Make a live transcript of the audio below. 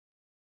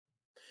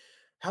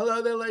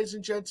Hello there, ladies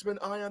and gentlemen.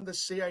 I am the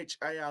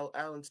CHALL,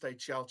 and today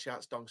Chall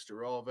Chats Doncaster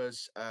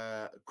Rovers.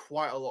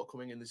 Quite a lot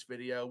coming in this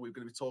video. We're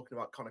going to be talking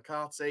about Conor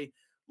Carty.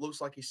 Looks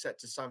like he's set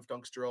to sign for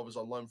Doncaster Rovers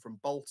on loan from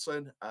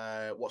Bolton.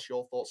 What's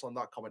your thoughts on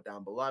that? Comment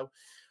down below.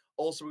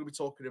 Also, we're going to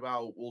be talking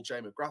about will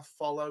Jay McGrath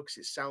follow, because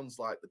it sounds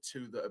like the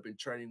two that have been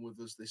training with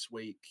us this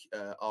week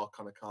are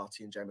Conor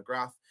Carty and Jay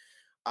McGrath.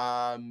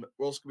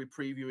 We're also going to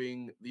be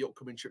previewing the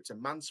upcoming trip to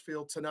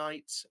Mansfield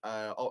tonight.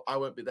 I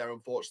won't be there,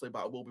 unfortunately,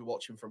 but I will be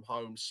watching from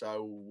home.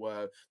 So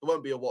there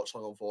won't be a watch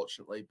long,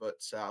 unfortunately, but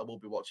I will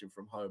be watching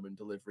from home and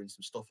delivering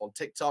some stuff on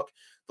TikTok.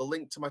 The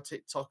link to my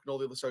TikTok and all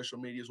the other social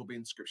medias will be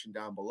in the description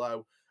down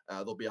below.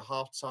 There'll be a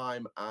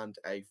half-time and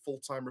a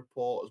full-time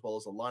report, as well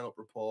as a lineup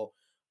report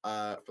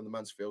from the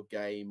Mansfield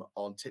game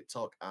on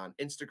TikTok and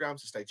Instagram,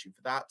 so stay tuned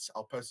for that.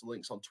 I'll post the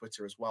links on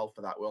Twitter as well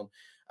for that one,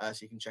 so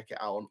you can check it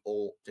out on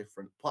all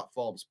different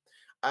platforms.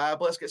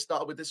 But let's get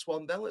started with this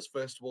one then. Let's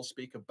first of all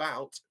speak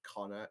about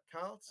Conor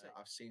Carty.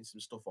 I've seen some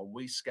stuff on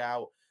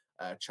WeScout,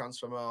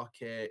 Transfer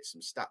Market,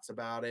 some stats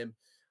about him,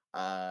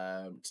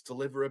 to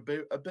deliver a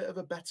bit of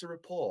a better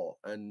report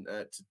and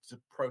to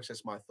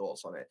process my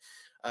thoughts on it.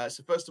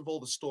 So first of all,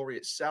 the story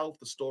itself.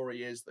 The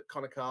story is that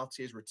Conor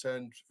Carty has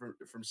returned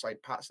from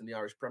St. Pat's in the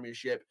Irish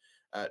Premiership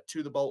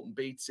to the Bolton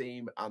B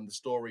team, and the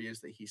story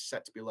is that he's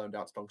set to be loaned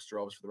out to Doncaster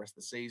Rovers for the rest of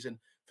the season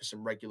for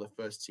some regular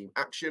first team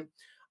action.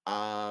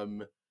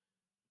 To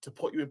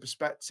put you in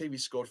perspective, he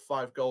scored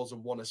 5 goals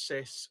and 1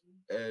 assist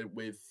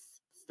with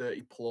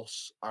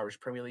 30+ Irish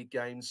Premier League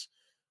games.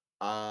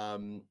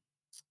 Conor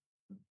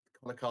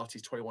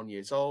Carty's 21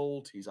 years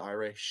old. He's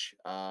Irish.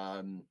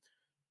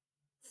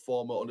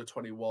 Former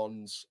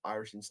under-21s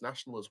Irish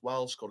international as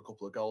well. Scored a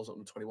couple of goals at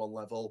under-21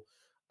 level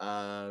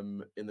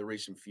in the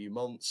recent few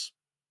months.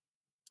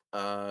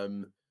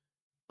 And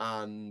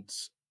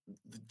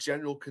the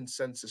general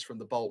consensus from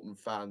the Bolton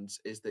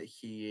fans is that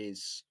he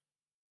is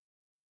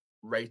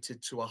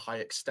rated to a high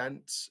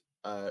extent.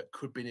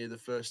 Could be near the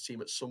first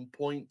team at some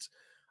point.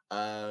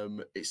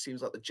 It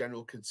seems like the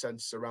general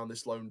consensus around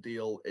this loan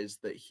deal is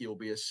that he'll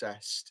be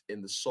assessed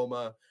in the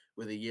summer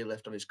with a year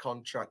left on his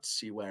contract to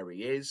see where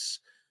he is.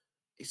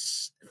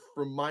 It's,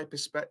 from my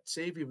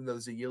perspective, even though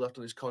there's a year left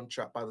on his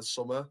contract by the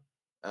summer,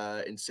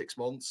 in 6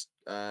 months,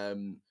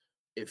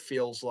 it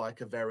feels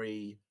like a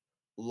very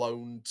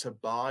loan to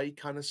buy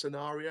kind of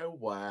scenario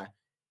where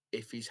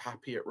if he's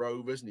happy at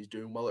Rovers and he's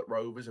doing well at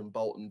Rovers and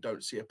Bolton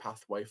don't see a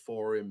pathway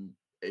for him,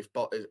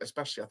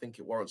 especially I think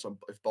it warrants on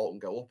if Bolton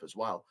go up as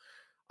well.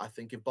 I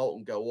think if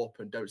Bolton go up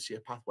and don't see a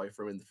pathway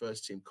for him in the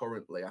first team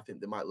currently, I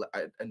think they might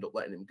end up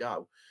letting him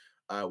go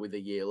with a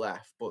year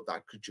left. But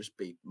that could just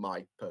be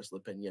my personal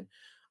opinion.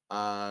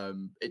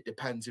 It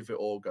depends if it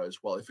all goes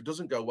well. If it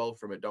doesn't go well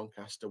for him at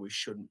Doncaster, we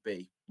shouldn't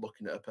be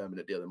looking at a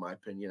permanent deal, in my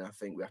opinion. I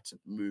think we have to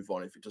move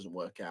on if it doesn't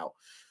work out.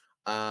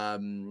 I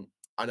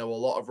know a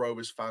lot of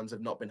Rovers fans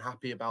have not been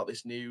happy about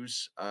this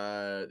news.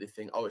 They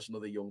think, oh, it's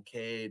another young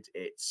kid.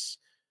 It's,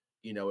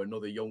 you know,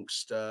 another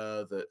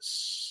youngster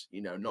that's,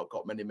 you know, not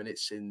got many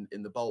minutes in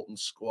the Bolton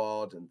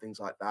squad and things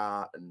like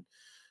that. And,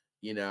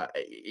 you know,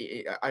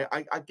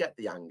 I get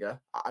the anger.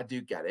 I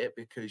do get it,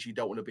 because you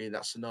don't want to be in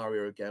that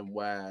scenario again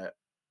where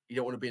you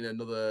don't want to be in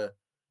another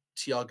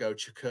Thiago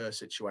Chaker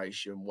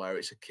situation where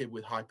it's a kid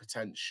with high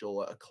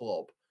potential at a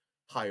club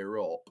higher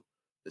up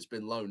that's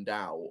been loaned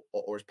out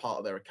or as part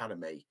of their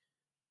academy,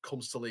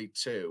 comes to League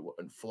Two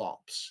and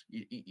flops,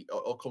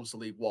 or comes to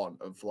League One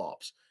and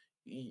flops.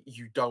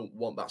 You don't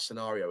want that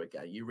scenario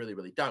again. You really,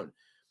 really don't.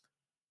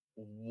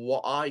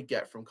 What I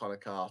get from Conor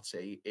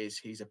Carty is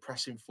he's a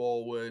pressing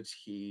forward.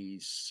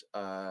 He's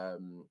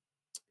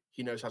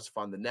he knows how to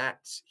find the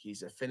net.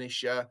 He's a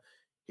finisher.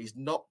 He's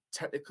not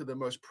technically the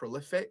most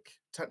prolific,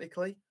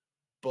 technically,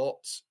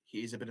 but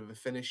he's a bit of a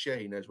finisher.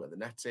 He knows where the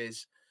net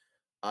is.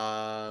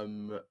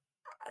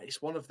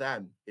 It's one of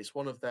them. It's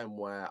one of them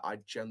where I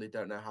generally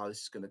don't know how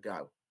this is going to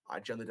go. I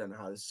generally don't know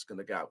how this is going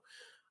to go.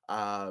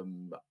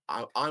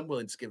 I'm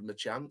willing to give him a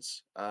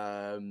chance,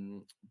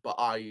 but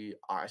I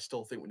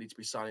still think we need to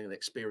be signing an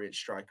experienced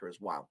striker as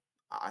well.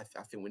 I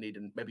think we need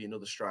maybe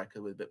another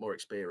striker with a bit more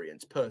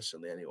experience,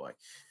 personally, anyway.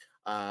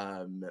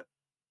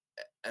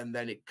 And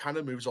then it kind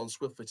of moves on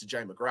swiftly to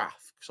Jay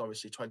McGrath, because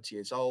obviously 20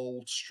 years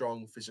old,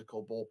 strong,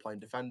 physical, ball-playing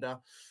defender,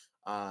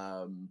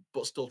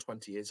 but still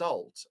 20 years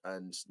old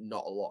and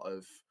not a lot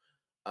of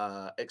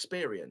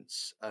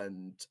experience.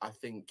 And I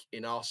think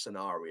in our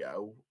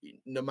scenario,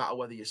 no matter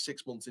whether you're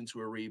 6 months into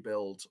a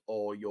rebuild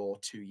or you're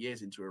 2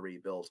 years into a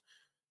rebuild,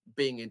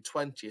 being in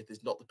 20th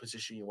is not the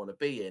position you want to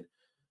be in.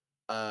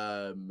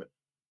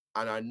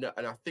 And I know,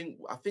 and I think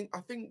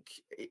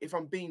if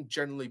I'm being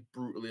generally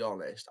brutally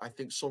honest, I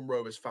think some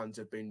Rovers fans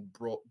have been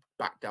brought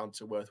back down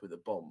to earth with a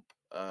bump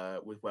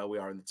with where we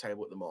are in the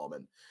table at the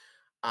moment.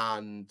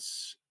 And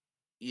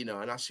you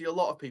know, and I see a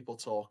lot of people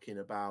talking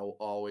about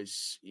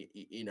always,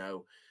 you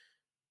know,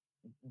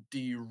 do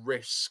you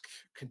risk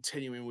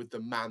continuing with the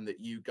man that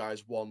you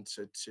guys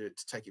wanted to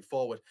take it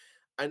forward?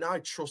 And I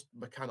trust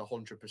McCann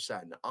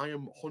 100%. I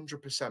am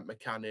 100%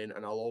 McCann in,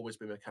 and I'll always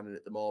be McCann in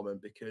at the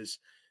moment, because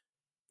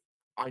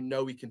I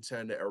know he can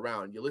turn it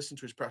around. You listen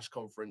to his press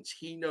conference,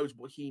 he knows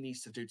what he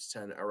needs to do to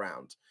turn it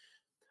around.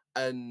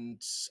 And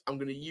I'm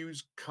going to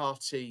use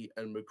Carty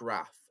and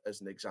McGrath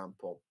as an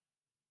example.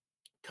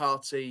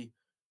 Carty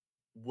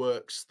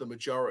works the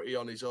majority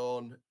on his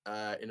own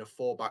in a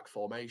 4-back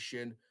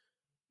formation.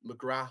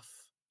 McGrath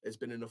has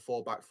been in a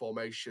 4-back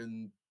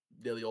formation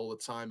nearly all the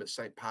time at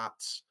St.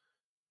 Pat's.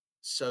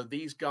 So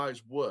these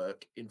guys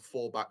work in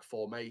 4-back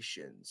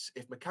formations.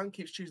 If McCann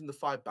keeps choosing the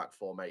 5-back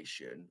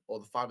formation or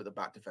the 5 at the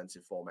back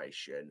defensive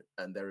formation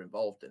and they're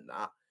involved in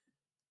that,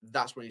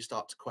 that's when you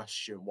start to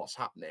question what's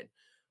happening.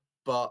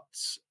 But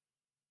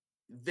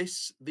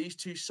these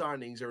two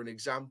signings are an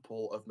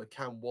example of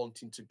McCann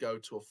wanting to go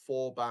to a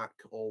 4-back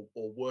or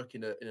work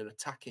in an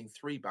attacking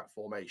 3-back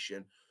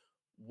formation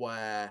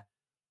where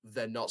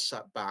they're not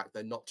set back,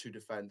 they're not too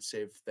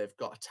defensive, they've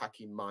got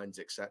attacking minds,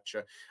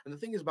 etc. And the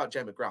thing is about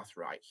Jay McGrath,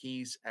 right?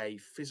 He's a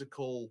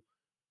physical,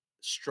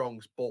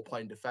 strong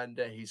ball-playing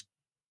defender. He's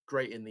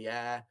great in the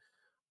air.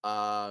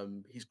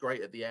 He's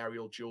great at the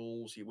aerial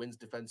duels. He wins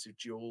defensive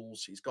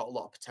duels. He's got a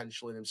lot of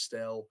potential in him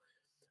still.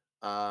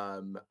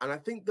 And I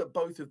think that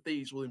both of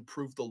these will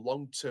improve the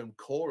long-term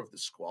core of the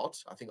squad.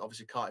 I think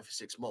obviously Carty for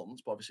 6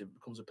 months, but obviously if it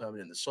becomes a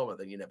permanent in the summer,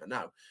 then you never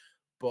know.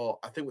 But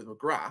I think with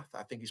McGrath,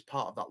 I think he's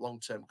part of that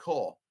long-term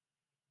core.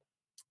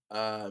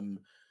 But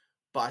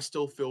I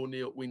still feel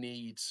we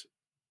need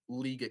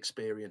league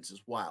experience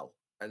as well.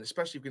 And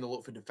especially if you're going to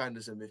look for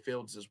defenders and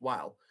midfielders as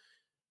well.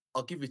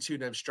 I'll give you 2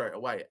 names straight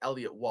away.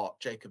 Elliot Watt,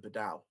 Jacob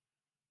Badal.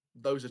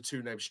 Those are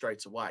 2 names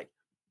straight away.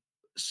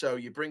 So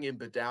you bring in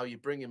Badal, you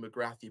bring in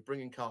McGrath, you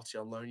bring in Carty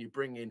on loan, you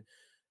bring in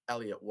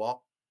Elliot Watt.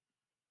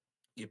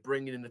 You're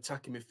bringing an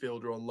attacking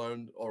midfielder on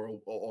loan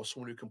or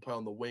someone who can play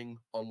on the wing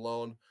on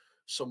loan.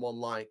 Someone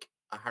like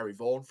a Harry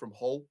Vaughan from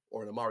Hull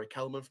or an Amari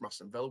Kellerman from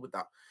Aston Villa with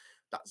that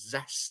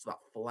zest, that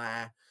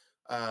flair,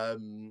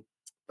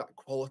 that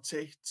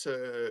quality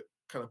to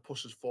kind of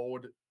push us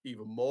forward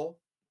even more.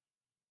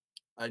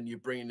 And you're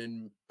bringing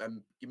in,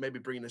 you maybe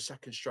bringing a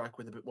second striker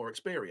with a bit more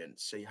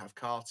experience. So you have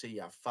Carty,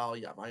 you have Fal,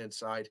 you have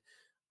Ironside,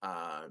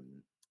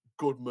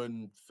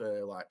 Goodman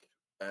for like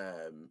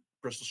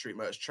Bristol Street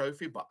Motors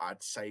Trophy, but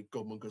I'd say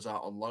Goodman goes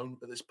out on loan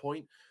at this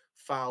point.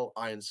 Fal,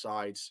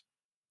 Ironside,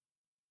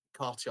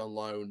 Carty on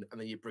loan,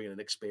 and then you bring in an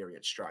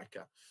experienced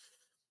striker.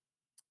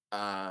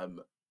 And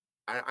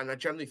I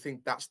generally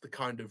think that's the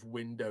kind of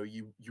window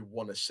you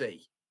want to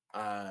see.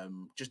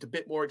 Just a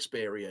bit more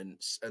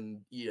experience, and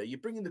you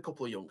bring in a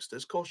couple of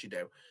youngsters, of course you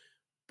do,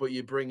 but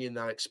you bring in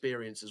that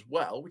experience as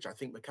well, which I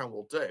think McCann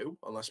will do,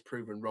 unless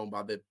proven wrong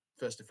by the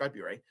 1st of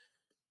February.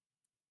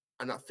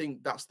 And I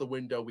think that's the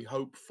window we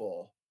hope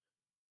for.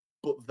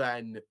 But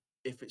then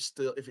if it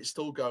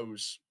still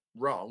goes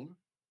wrong,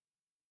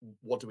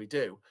 what do we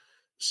do?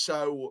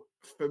 So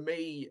for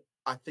me,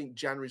 I think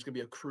January is going to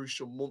be a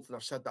crucial month, and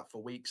I've said that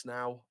for weeks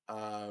now.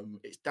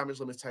 It's damage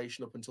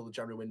limitation up until the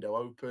January window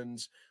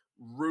opens.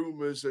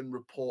 Rumours and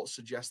reports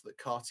suggest that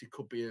Carty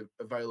could be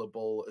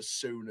available as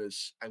soon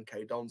as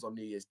MK Dons on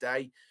New Year's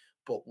Day,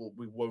 but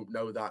we won't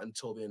know that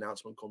until the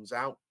announcement comes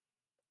out.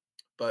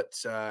 But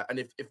and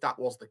if that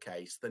was the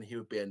case, then he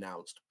would be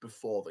announced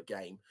before the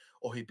game,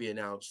 or he'd be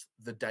announced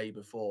the day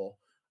before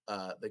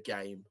the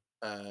game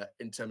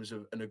in terms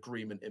of an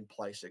agreement in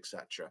place,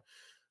 etc.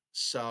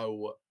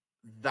 So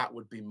that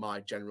would be my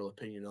general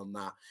opinion on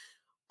that.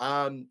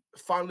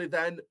 Finally,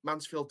 then,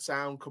 Mansfield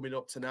Town coming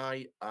up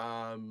tonight,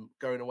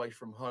 going away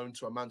from home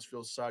to a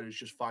Mansfield side who's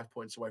just 5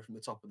 points away from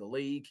the top of the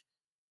league.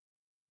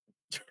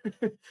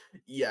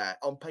 Yeah,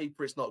 on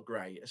paper, it's not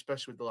great,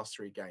 especially with the last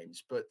 3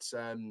 games. But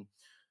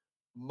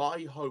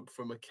my hope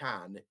for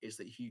McCann is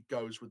that he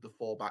goes with the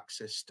 4-back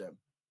system.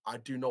 I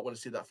do not want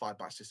to see that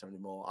 5-back system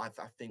anymore. I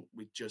think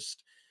we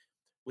just,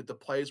 with the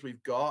players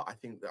we've got, I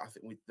think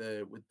with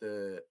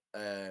the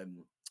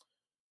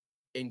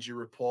injury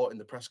report in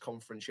the press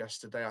conference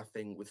yesterday, I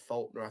think with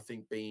Faulkner, I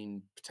think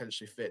being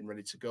potentially fit and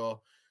ready to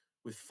go,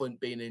 with Flint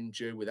being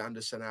injured, with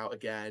Anderson out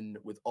again,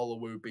 with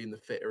Olawu being the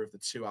fitter of the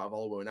 2 out of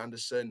Olawu and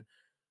Anderson,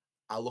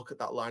 I look at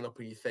that lineup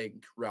and you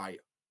think, right,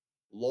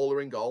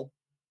 Lawler in goal,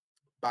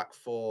 back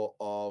 4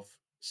 of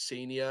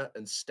Senior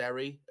and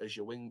Sterry as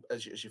your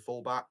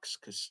fullbacks,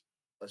 because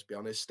let's be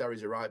honest,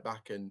 Sterry's a right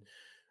back and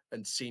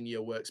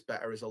Senior works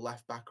better as a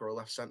left back or a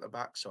left centre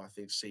back. So I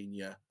think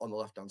Senior on the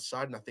left hand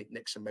side, and I think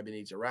Nixon maybe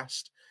needs a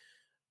rest.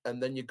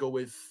 And then you go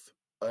with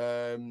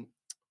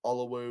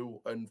Olawu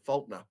and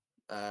Faulkner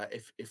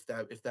if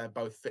they're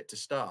both fit to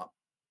start.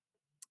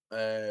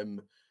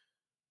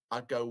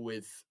 I'd go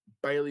with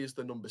Bailey as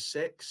the number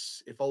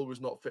 6. If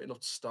Olawu's not fit enough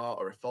to start,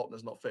 or if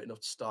Faulkner's not fit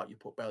enough to start, you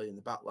put Bailey in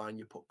the back line.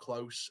 You put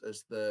Close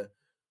as the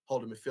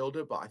holding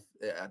midfielder, but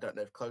I don't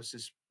know if Close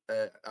is.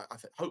 I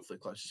think hopefully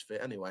Close is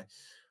fit anyway.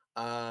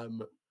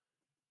 And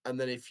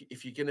then if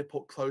you're going to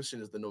put Close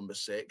in as the number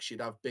 6,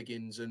 you'd have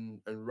Biggins and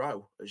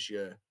Rowe as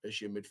your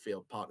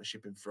midfield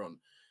partnership in front.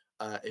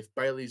 If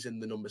Bailey's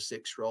in the number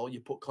 6 role, you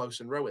put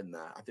Close and Rowe in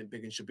there. I think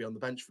Biggins should be on the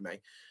bench for me.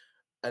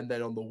 And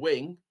then on the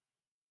wing,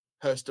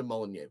 Hurst and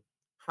Molyneux.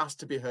 Has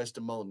to be Hurst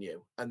and Molyneux,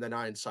 and then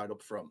Ironside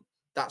up front.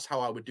 That's how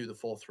I would do the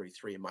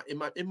 4-3-3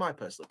 in my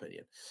personal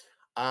opinion.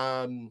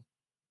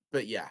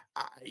 But yeah,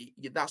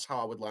 that's how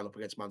I would line up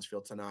against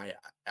Mansfield tonight.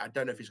 I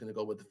don't know if he's going to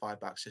go with the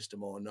 5-back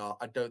system or not.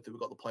 I don't think we've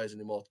got the players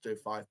anymore to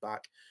do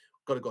 5-back.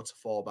 Got to go to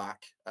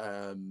 4-back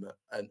and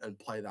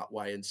play that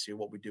way and see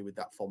what we do with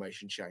that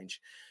formation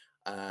change.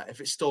 If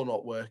it's still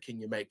not working,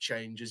 you make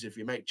changes. If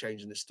you make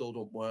changes and it still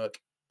don't work,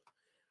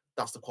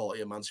 that's the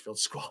quality of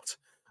Mansfield's squad.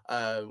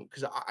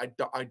 Because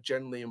I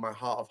generally, in my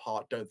heart of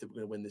heart, don't think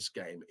we're going to win this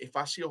game. If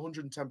I see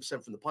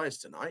 110% from the players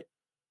tonight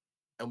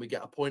and we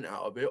get a point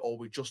out of it, or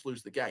we just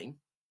lose the game,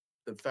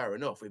 then fair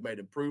enough. We've made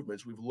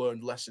improvements. We've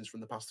learned lessons from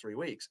the past 3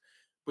 weeks.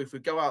 But if we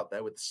go out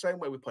there with the same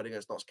way we played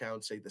against Notts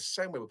County, the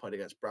same way we played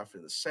against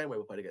Bradford, the same way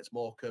we played against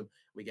Morecambe,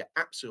 we get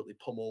absolutely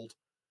pummeled,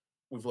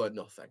 we've learned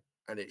nothing.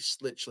 And it's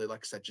literally,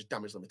 like I said, just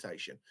damage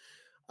limitation.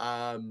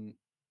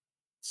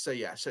 So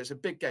yeah, so it's a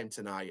big game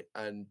tonight.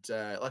 And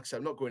like I said,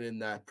 I'm not going in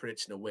there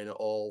predicting a win at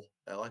all.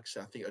 Like I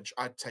said, I think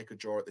I'd take a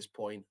draw at this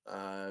point.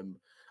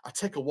 I'd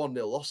take a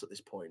 1-0 loss at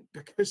this point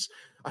because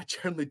I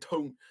generally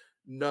don't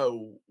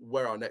know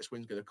where our next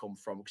win's going to come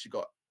from, because you've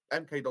got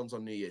MK Dons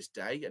on New Year's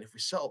Day, and if we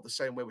set up the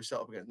same way we set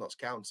up against Notts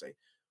County,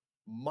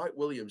 Mike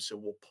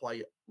Williamson will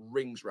play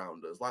rings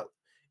round us. Like,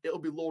 it'll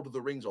be Lord of the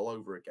Rings all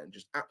over again,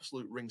 just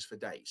absolute rings for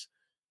days.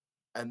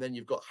 And then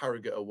you've got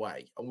Harrogate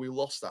away, and we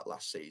lost that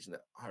last season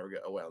at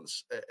Harrogate away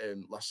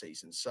last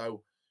season.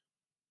 So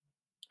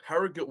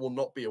Harrogate will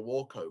not be a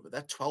walkover.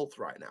 They're 12th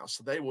right now,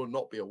 so they will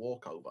not be a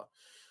walkover.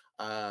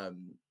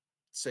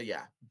 So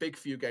yeah, big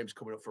few games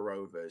coming up for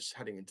Rovers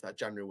heading into that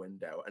January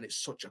window, and it's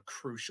such a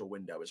crucial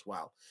window as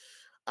well.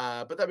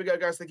 But there we go,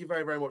 guys. Thank you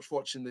very, very much for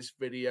watching this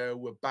video.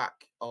 We're back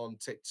on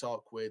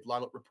TikTok with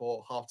lineup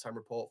report, halftime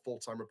report,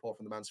 full-time report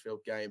from the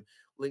Mansfield game.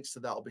 Links to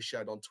that will be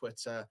shared on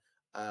Twitter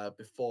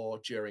before,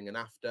 during, and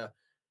after.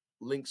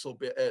 Links will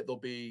be there'll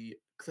be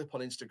clip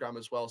on Instagram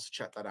as well, so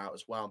check that out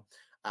as well.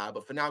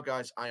 But for now,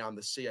 guys, I am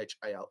the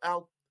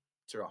CHALL.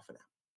 Ta-ra for now.